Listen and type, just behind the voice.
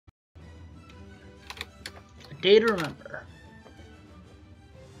Day to remember.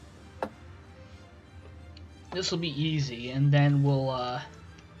 This will be easy, and then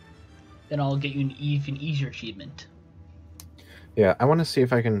then I'll get you an even easier achievement. Yeah, I want to see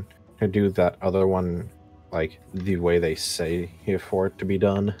if I can do that other one, like, the way they say here for it to be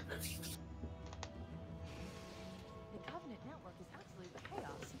done. The Covenant network is absolute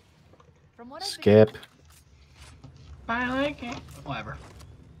chaos. From what Skip. I like it. Whatever.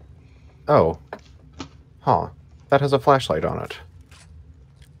 Oh. Huh. That has a flashlight on it.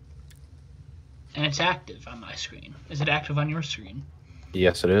 And it's active on my screen. Is it active on your screen?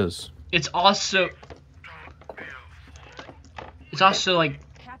 Yes, it is. It's also like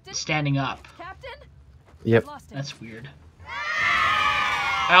Captain? standing up. Captain? Yep. That's weird.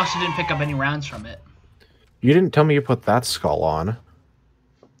 I also didn't pick up any rounds from it. You didn't tell me you put that skull on.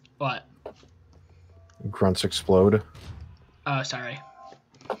 What? Grunts explode. Oh, sorry.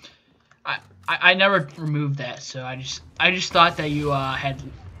 I never removed that, so I just thought that you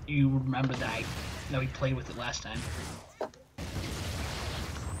remembered that we played with it last time.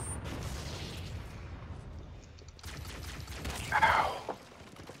 Ow.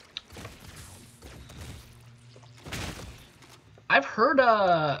 I've heard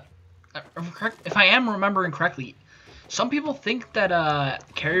if I am remembering correctly, some people think that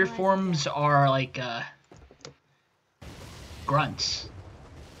carrier forms are like grunts.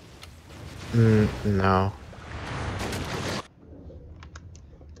 No.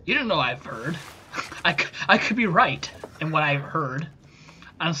 You don't know what I've heard. I could be right in what I've heard.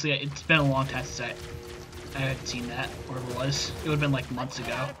 Honestly, it's been a long time since I had seen that, whatever it was. It would have been like months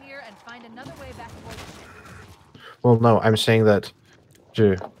ago. Well, no, I'm saying that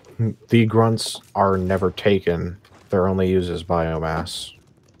the grunts are never taken. They're only used as biomass.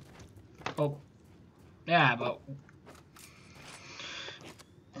 Oh, yeah, but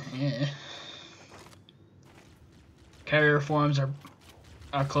carrier forms are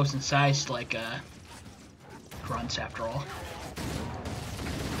close in size to like grunts after all.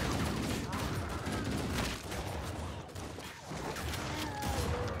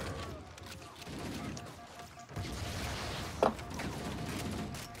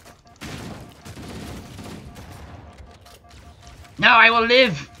 Now I will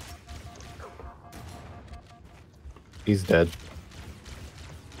live! He's dead.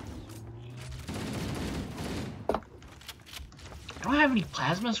 I don't have any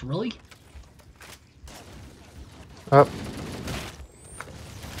plasmas, really? Oh.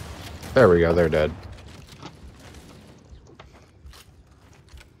 There we go, they're dead.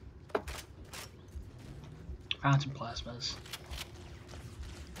 Found some plasmas.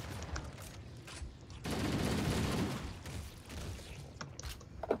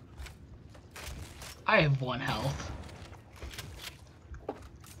 I have 1 health.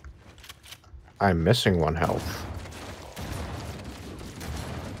 I'm missing 1 health.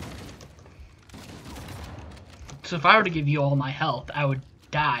 So if I were to give you all my health, I would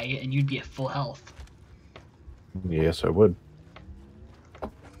die and you'd be at full health. Yes, I would.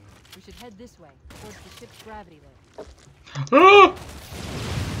 We should head this way, towards the ship's gravity layer. Oh!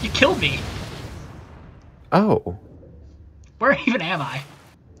 You killed me! Oh. Where even am I?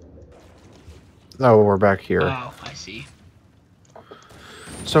 No, we're back here. Oh, I see.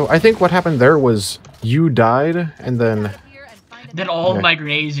 So I think what happened there was you died, and then... Then all of my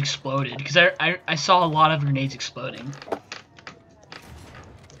grenades exploded, because I saw a lot of grenades exploding.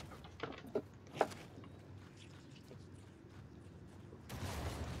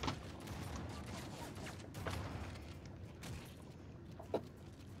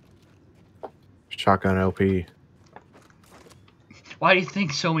 Shotgun OP. Why do you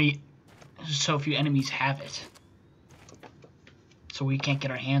think so few enemies have it? So we can't get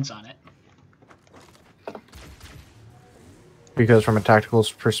our hands on it. Because from a tactical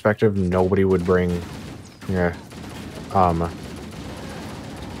perspective, nobody would bring a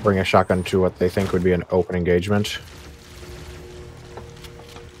shotgun to what they think would be an open engagement.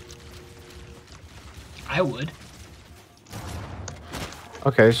 I would.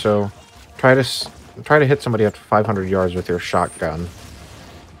 Okay, so try to hit somebody at 500 yards with your shotgun.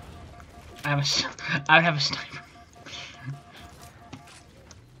 I would have a sniper.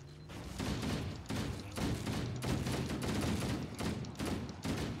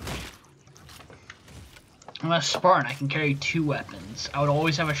 I'm a Spartan. I can carry 2 weapons. I would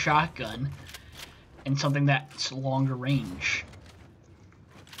always have a shotgun and something that's longer range.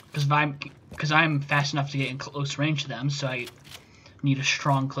 Because I'm fast enough to get in close range to them, so I need a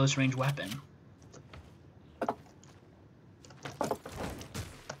strong close range weapon.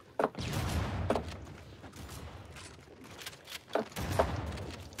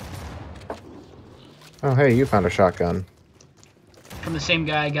 Oh, hey, you found a shotgun. From the same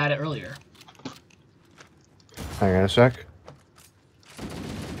guy I got it earlier. Hang on a sec.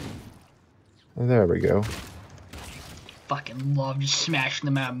 There we go. Fucking love just smashing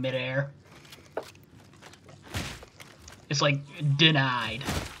them out of midair. It's like denied.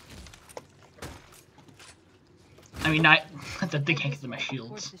 I mean, not that they can't get to my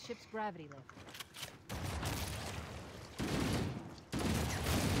shields. The ship's gravity lift.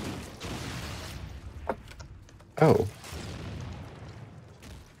 Oh.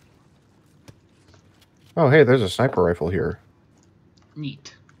 Oh, hey, there's a sniper rifle here.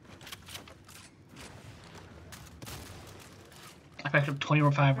 Neat. I picked up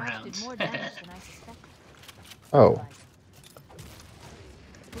 25 rounds. More damage than I suspected. Oh.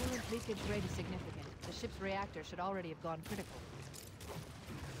 Coolant leakage rate is significant. The ship's reactor should already have gone critical.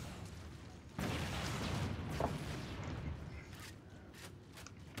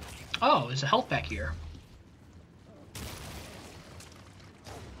 Oh, there's a health pack here.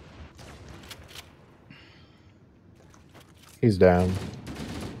 He's down.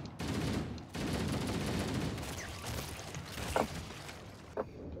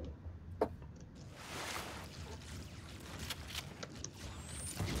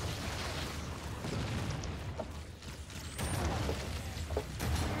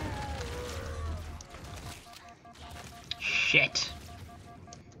 Shit.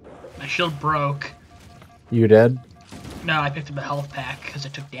 My shield broke. You dead? No, I picked up a health pack because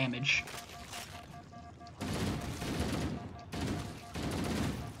it took damage.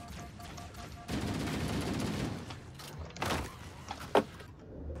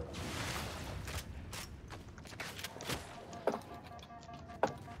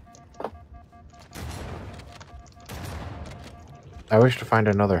 I wish to find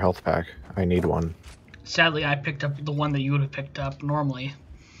another health pack. I need one. Sadly, I picked up the one that you would have picked up normally.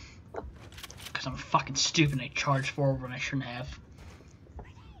 Because I'm fucking stupid and I charged forward when I shouldn't have.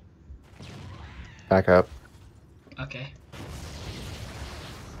 Back up. Okay.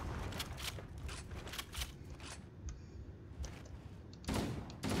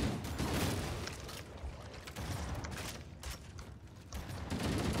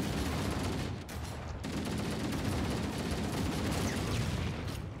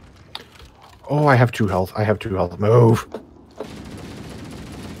 Oh, I have 2 health. I have 2 health. Move.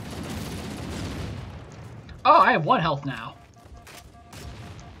 Oh, I have 1 health now.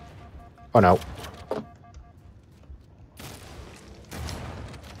 Oh, no.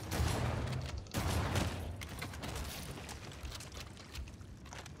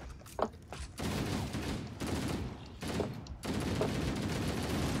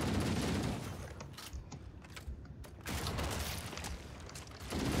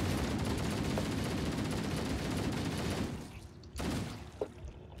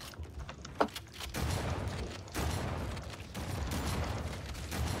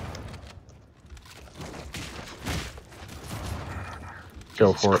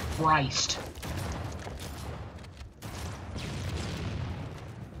 Go for it. Christ.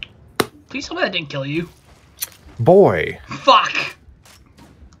 Please tell me that didn't kill you. Boy. Fuck!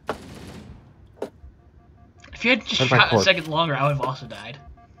 If you had just Where'd my shot a cloak? second longer, I would have also died.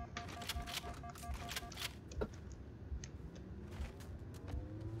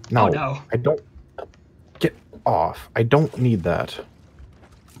 No, Oh, no. I don't. Get off. I don't need that.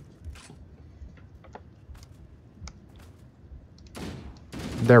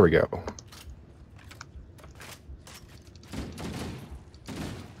 There we go.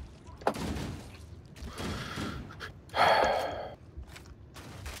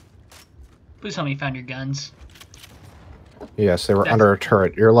 Please tell me you found your guns. Yes, they were That's- under a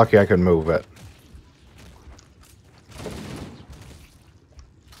turret. You're lucky I could move it.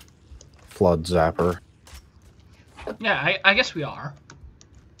 Flood zapper. Yeah, I guess we are.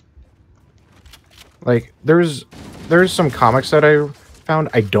 Like, there's some comics that I found.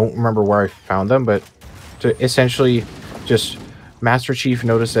 I don't remember where I found them, but to essentially just Master Chief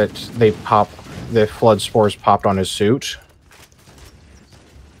noticed that the flood spores popped on his suit.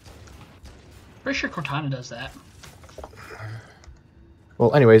 Pretty sure Cortana does that.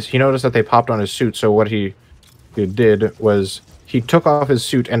 Well, anyways, he noticed that they popped on his suit, so what he did was he took off his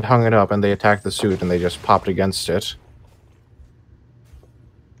suit and hung it up, and they attacked the suit, and they just popped against it.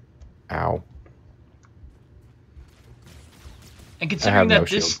 Ow. And considering no that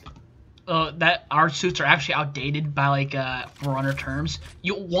this, that our suits are actually outdated by like Forerunner terms,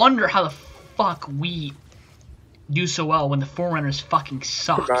 you wonder how the fuck we do so well when the Forerunners fucking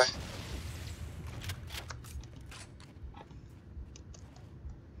sucks. Goodbye.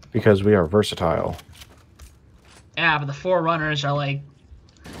 Because we are versatile. Yeah, but the Forerunners are like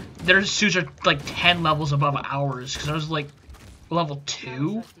their suits are like 10 levels above ours, because I was like level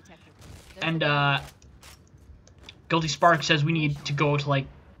 2, and Guilty Spark says we need to go to like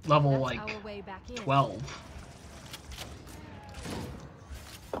level like 12.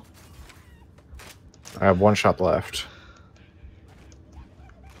 I have 1 shot left.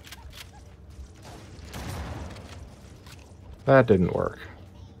 That didn't work.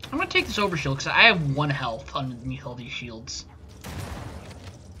 I'm gonna take this overshield because I have 1 health underneath all these shields.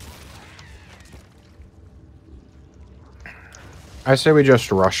 I say we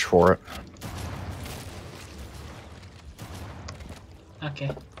just rush for it. Okay.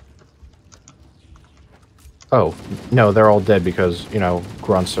 Oh, no, they're all dead because, you know,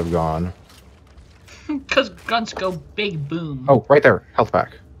 grunts have gone. Because guns go big boom. Oh, right there. Health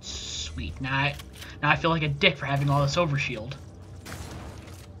pack. Sweet. Now I feel like a dick for having all this overshield.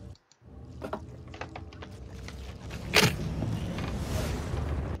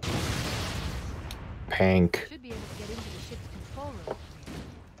 Pank. Should be able to get into the ship's control room.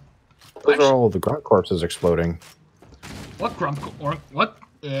 Those are all the grunt corpses exploding. What grunt or what?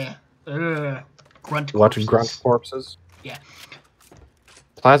 Grunt corpses. What grunt corpses? Yeah.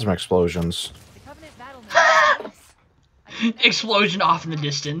 Plasma explosions. The Covenant battle map. Explosion off in the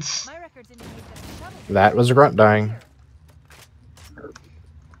distance. My records indicate that the Covenant That was a grunt dying.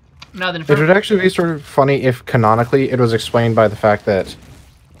 Now then, It would actually be sort of funny if canonically it was explained by the fact that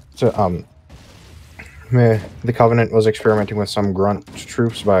the Covenant was experimenting with some grunt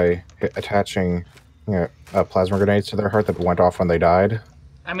troops by attaching plasma grenades to their heart that went off when they died.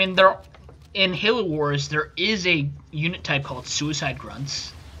 I mean, in Halo Wars, there is a unit type called Suicide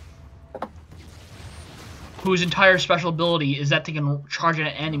Grunts, whose entire special ability is that they can charge at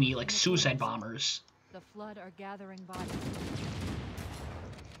an enemy like suicide bombers. The Flood are gathering bodies.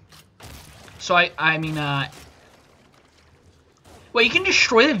 So I mean, well, you can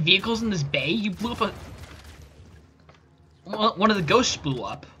destroy the vehicles in this bay. You blew up one of the ghosts blew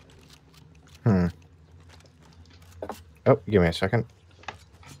up. Oh, give me a second.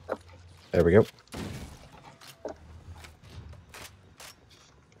 There we go.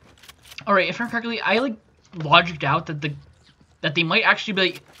 All right, if I'm correctly, I like logicked out that they might actually be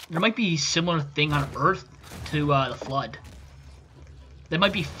like, there might be a similar thing on Earth to the Flood. There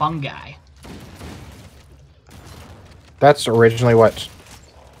might be fungi. That's originally what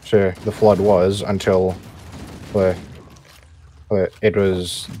the Flood was until it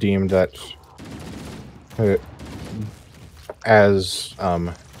was deemed that as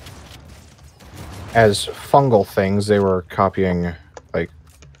fungal things, they were copying like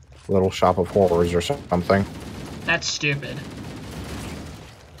Little Shop of Horrors or something. That's stupid.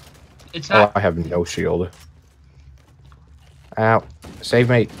 It's Oh, not. I have no shield. Ow. Save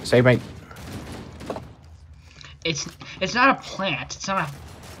me. Save me. It's not a plant. It's not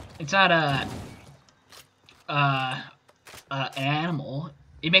an animal.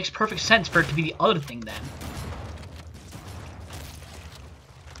 It makes perfect sense for it to be the other thing then.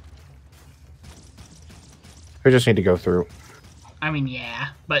 We just need to go through. I mean, yeah,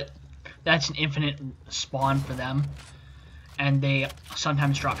 but that's an infinite spawn for them, and they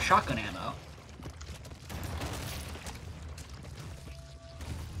sometimes drop shotgun ammo.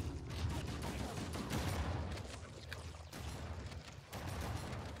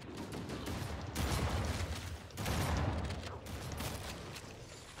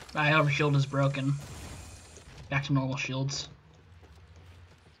 My overshield is broken. Back to normal shields.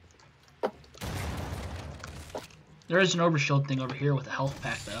 There is an overshield thing over here with a health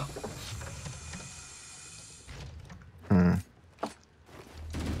pack, though.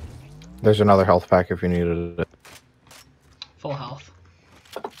 There's another health pack if you needed it. Full health.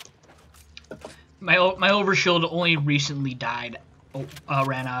 My overshield only recently died.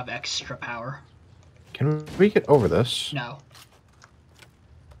 Ran out of extra power. Can we get over this? No.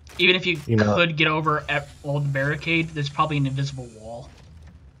 Even if you could get over at the barricade, there's probably an invisible wall.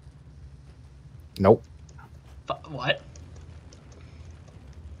 Nope. What?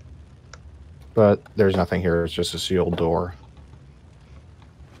 But there's nothing here. It's just a sealed door.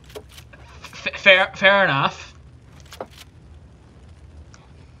 Fair enough.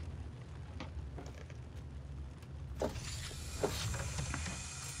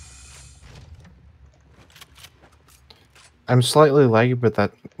 I'm slightly laggy, but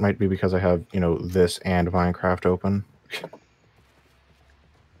that might be because I have, this and Minecraft open.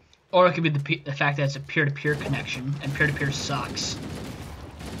 Or it could be the fact that it's a peer-to-peer connection, and peer-to-peer sucks.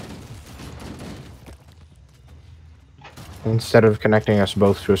 Instead of connecting us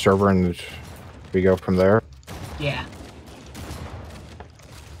both to a server and we go from there. Yeah.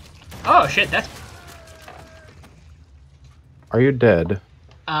 Oh shit, that's... Are you dead?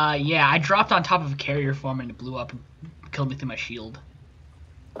 Yeah, I dropped on top of a carrier form and it blew up and killed me through my shield.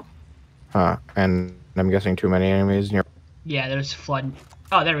 Huh. And I'm guessing too many enemies near. Yeah, there's flood.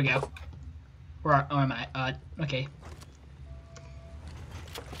 Oh, there we go. Where am I? Okay.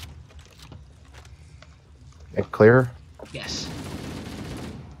 Clear? Yes.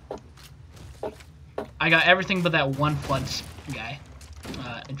 I got everything but that one flood guy.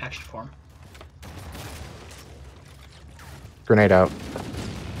 Infection form. Grenade out.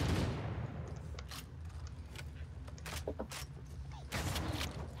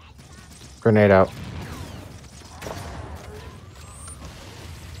 Grenade out.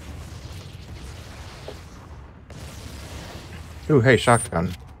 Ooh, hey,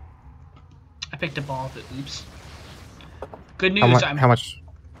 shotgun. I picked up all of it. Oops. Good news. How much?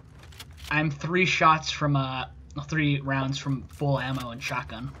 I'm 3 shots from 3 rounds from full ammo and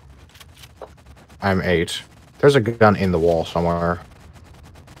shotgun. I'm 8. There's a gun in the wall somewhere.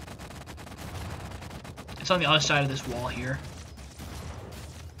 It's on the other side of this wall here.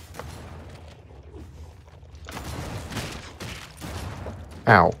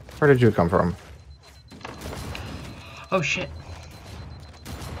 Ow. Where did you come from? Oh shit.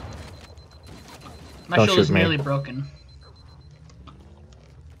 My Don't shield shoot is me. nearly broken.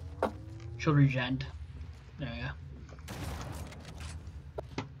 Shield regen. There we go.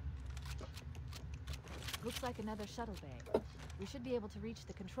 Looks like another shuttle bay. We should be able to reach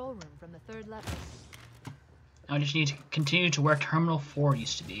the control room from the 3rd level. Now I just need to continue to where Terminal 4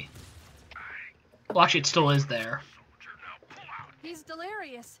 used to be. Well, actually, it still is there. He's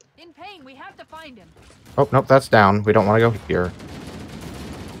delirious. In pain. We have to find him. Oh, nope, that's down. We don't want to go here.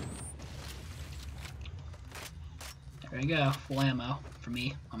 There we go. Full ammo for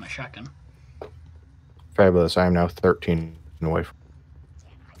me on my shotgun. Fabulous. I am now 13 away from.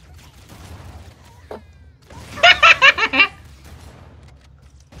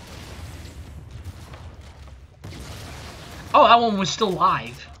 Oh, that one was still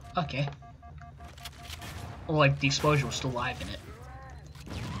live. Okay. Or like the explosion was still live in it.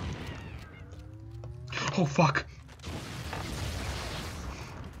 Oh fuck.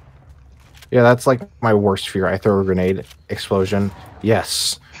 Yeah, that's like my worst fear. I throw a grenade, explosion.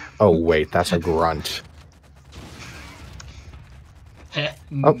 Yes. Oh wait, that's a grunt.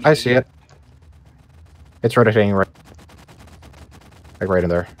 Oh, I see it. It's rotating right, like right in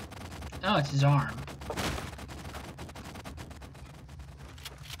there. Oh, it's his arm.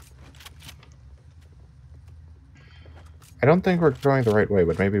 I don't think we're going the right way,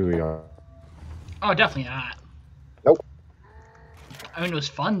 but maybe we are. Oh, definitely not. Nope. I mean, it was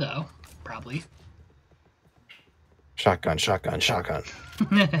fun though. Probably. Shotgun, shotgun, shotgun.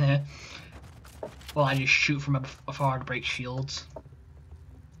 Well, I just shoot from afar to break shields.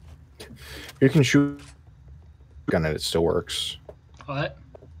 You can shoot gun and it still works. What?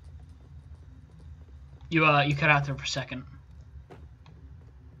 You cut out there for a second.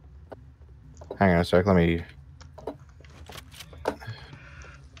 Hang on a sec, let me...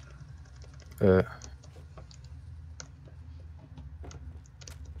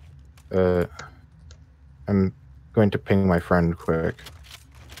 I'm going to ping my friend quick.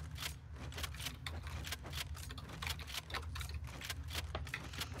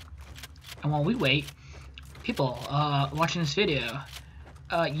 And while we wait, people watching this video,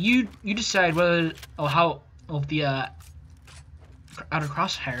 you decide whether if the outer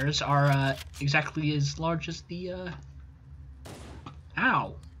crosshairs are exactly as large as the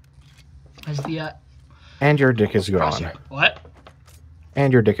And your dick is gone. crosshair. What?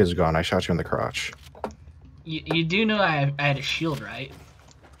 And your dick is gone. I shot you in the crotch. You do know I had a shield, right?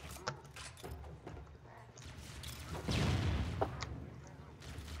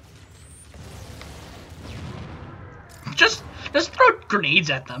 Just throw grenades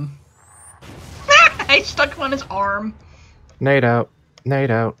at them. I stuck him on his arm. Nade out.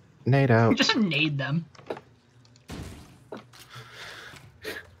 Nade out. Nade out. Just nade them.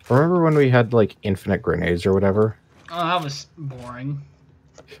 Remember when we had, like, infinite grenades or whatever? Oh, that was boring.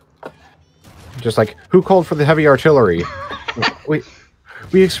 Just like, who called for the heavy artillery?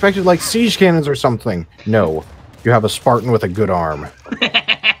 we expected, like, siege cannons or something. No. You have a Spartan with a good arm.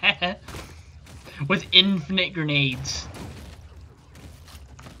 With infinite grenades.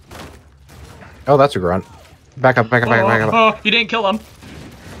 Oh, that's a grunt. Back up, back up, back up, back up. Oh, you didn't kill him.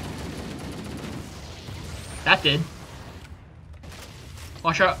 That did.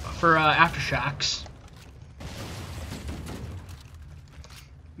 Watch out for aftershocks.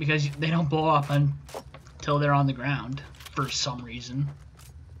 Because they don't blow up until they're on the ground, for some reason.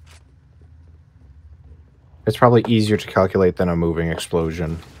 It's probably easier to calculate than a moving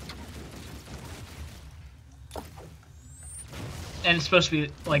explosion. And it's supposed to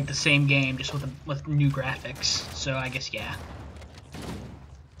be like the same game, just with new graphics. So I guess yeah.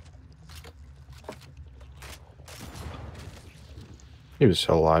 He was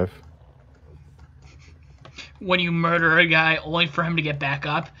still alive. When you murder a guy only for him to get back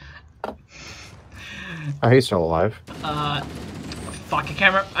up. Oh, he's still alive. Fuck, I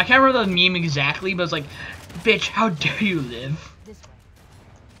can't remember the meme exactly, but it's like, bitch, how dare you live? This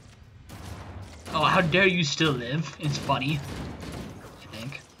way. Oh, how dare you still live? It's funny, I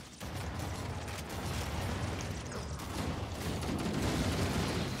think.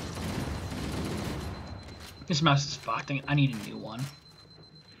 This mouse is fucked. I need a new one.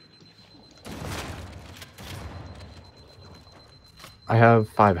 I have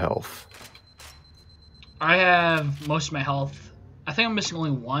 5 health. I have most of my health. I think I'm missing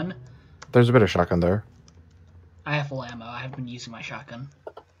only one. There's a bit of shotgun there. I have full ammo. I have been using my shotgun.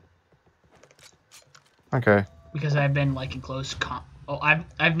 Okay. Because I've been like in close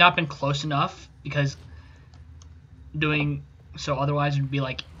I've not been close enough because doing so otherwise it would be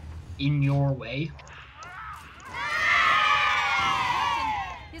like in your way.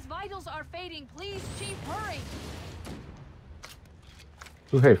 Captain, his vitals are fading. Please, Chief, hurry.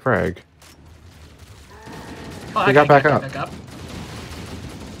 Ooh, hey, frag. Oh, He got back up.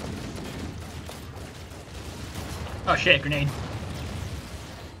 Oh shit, grenade.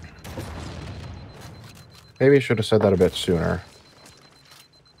 Maybe I should have said that a bit sooner.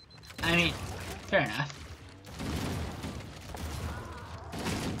 I mean, fair enough.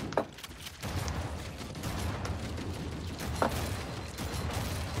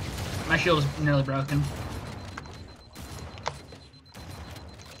 My shield is nearly broken.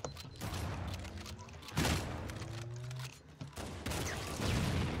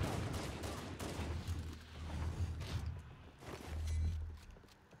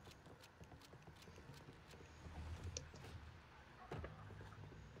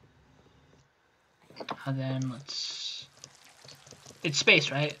 And then let's... It's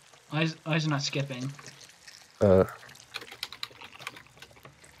space, right? Why is it not skipping?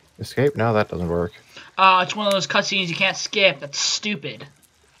 Escape? No, that doesn't work. It's one of those cutscenes you can't skip. That's stupid.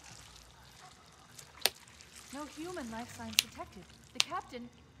 No human life signs detected. The captain,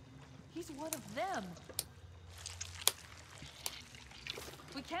 he's one of them.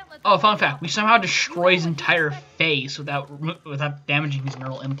 We can't let. Oh, fun fact: we somehow destroy his entire face without damaging his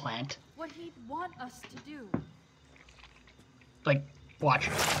neural implant. What he'd want us to do. Like, watch.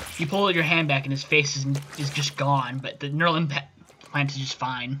 You pull your hand back and his face is just gone, but the neural implant is just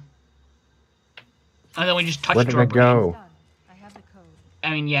fine. And then we just touch Where did it. it go? Done. I have the code.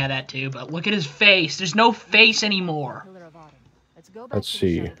 I mean, yeah, that too. But look at his face. There's no face anymore. Pillar of Autumn. Let's go back Let's to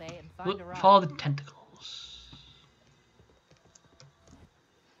see. the shuttle bay and find a Look, ride. follow the tentacles.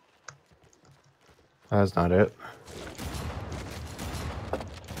 That's not it.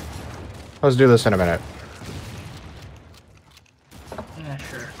 Let's do this in a minute. Yeah,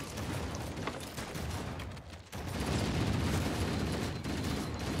 sure.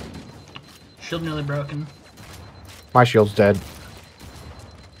 Shield nearly broken. My shield's dead.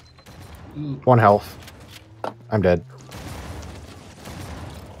 Ooh. 1 health. I'm dead.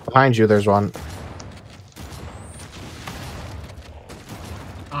 Behind you, there's one.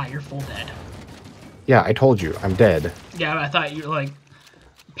 Ah, you're full dead. Yeah, I told you, I'm dead. Yeah, I thought you were like,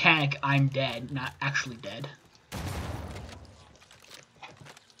 panic, I'm dead, not actually dead.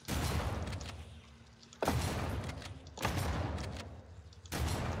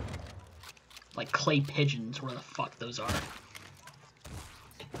 Like clay pigeons, where the fuck those are.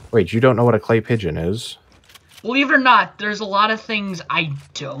 Wait, you don't know what a clay pigeon is? Believe it or not, there's a lot of things I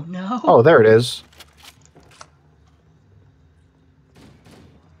don't know. Oh, there it is.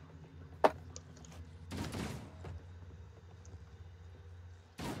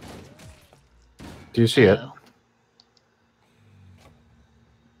 Do you see it? Oh.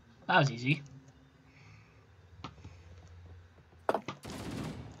 That was easy.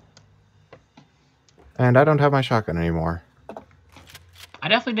 And I don't have my shotgun anymore. I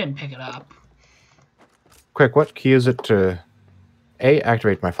definitely didn't pick it up. Quick, what key is it to A,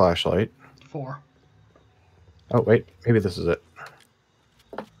 activate my flashlight? 4. Oh, wait, maybe this is it.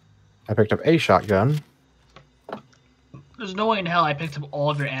 I picked up a shotgun. There's no way in hell I picked up all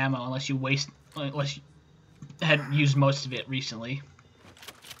of your ammo unless you had used most of it recently.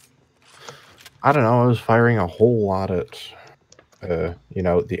 I don't know, I was firing a whole lot at, you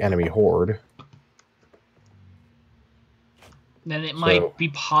know, the enemy horde. Then it might be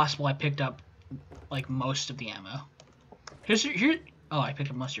possible I picked up, like, most of the ammo. Oh, I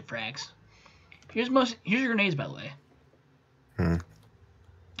picked up most of your frags. Here's your grenades, by the way.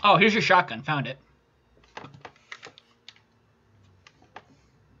 Oh, here's your shotgun. Found it.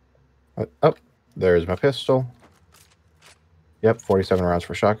 Oh, there's my pistol. Yep, 47 rounds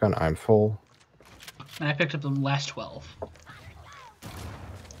for shotgun. I'm full. And I picked up the last 12.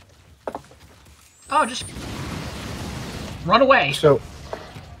 Oh, just run away. So,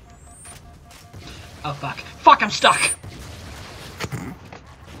 Oh, fuck. Fuck, I'm stuck.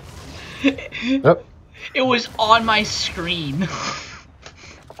 oh, It was on my screen.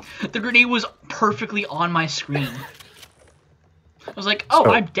 The grenade was perfectly on my screen. I was like, oh,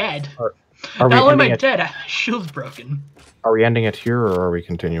 So, I'm dead. are we Not only am I ending it? dead, my shield's broken. Are we ending it here, or are we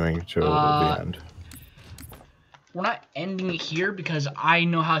continuing to Uh, the end? We're not ending it here because I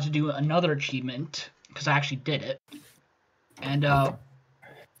know how to do another achievement because I actually did it. And I'm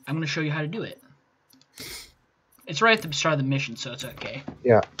going to show you how to do it. It's right at the start of the mission, so it's okay.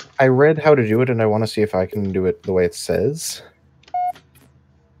 Yeah, I read how to do it, and I want to see if I can do it the way it says.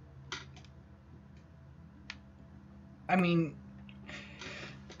 I mean,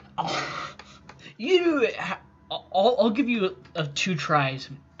 I'll give you 2 tries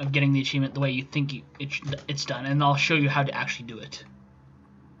of getting the achievement the way you think it's done, and I'll show you how to actually do it.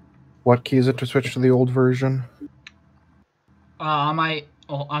 What key is it to switch to the old version?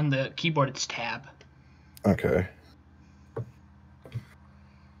 On the keyboard, it's tab. Okay.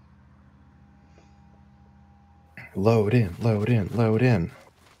 Load in, load in, load in.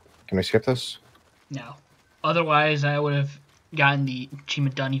 Can we skip this? No. Otherwise, I would have gotten the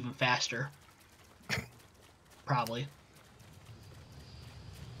achievement done even faster. Probably.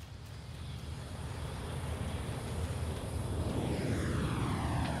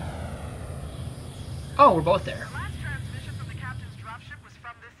 Oh, we're both there. The last transmission from the captain's dropship was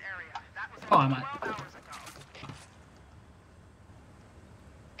from this area. That was Oh, over I'm 12 on. hours ago.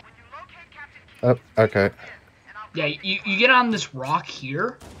 When you locate Captain Keyes, Oh, okay. and I'll Yeah, you get on this rock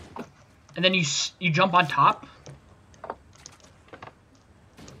here, and then you jump on top.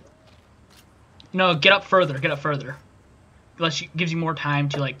 No, get up further. Get up further. Gives you more time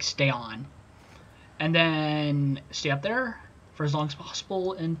to like stay on, and then stay up there for as long as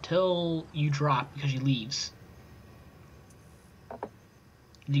possible until you drop because he leaves.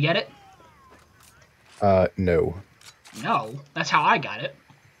 Did you get it? No. No, that's how I got it.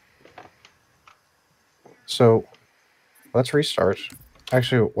 So, let's restart.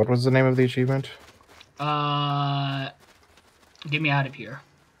 Actually, what was the name of the achievement? Get me out of here.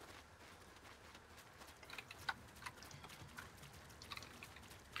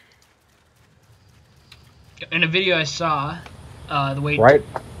 In a video I saw, the way Right.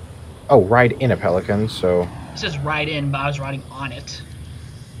 Oh, ride in a pelican, so... it says ride in, but I was riding on it.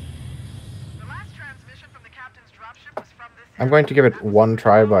 The last transmission from the captain's dropship was from this I'm going to give it one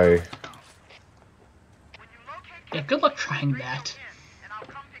try by... When you locate Yeah, good luck trying that. and I'll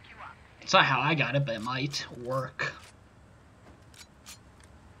come pick you up. It's not how I got it, but it might work.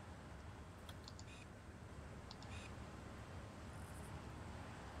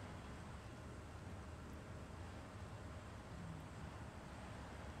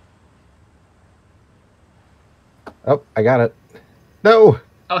 Oh, I got it. No!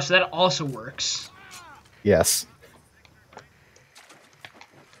 Oh, so that also works. Yes.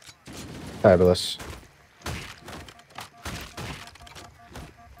 Fabulous.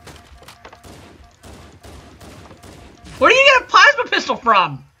 Where do you get a plasma pistol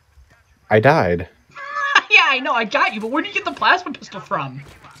from? I died. Yeah, I know, I got you, but where did you get the plasma pistol from?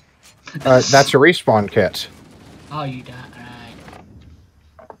 That's a respawn kit. Oh, you died.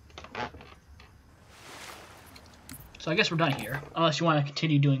 Alright. So I guess we're done here. Unless you want to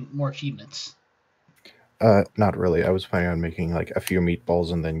continue doing more achievements. Not really. I was planning on making like a few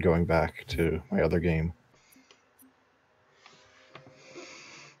meatballs and then going back to my other game.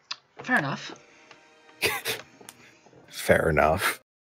 Fair enough. Fair enough.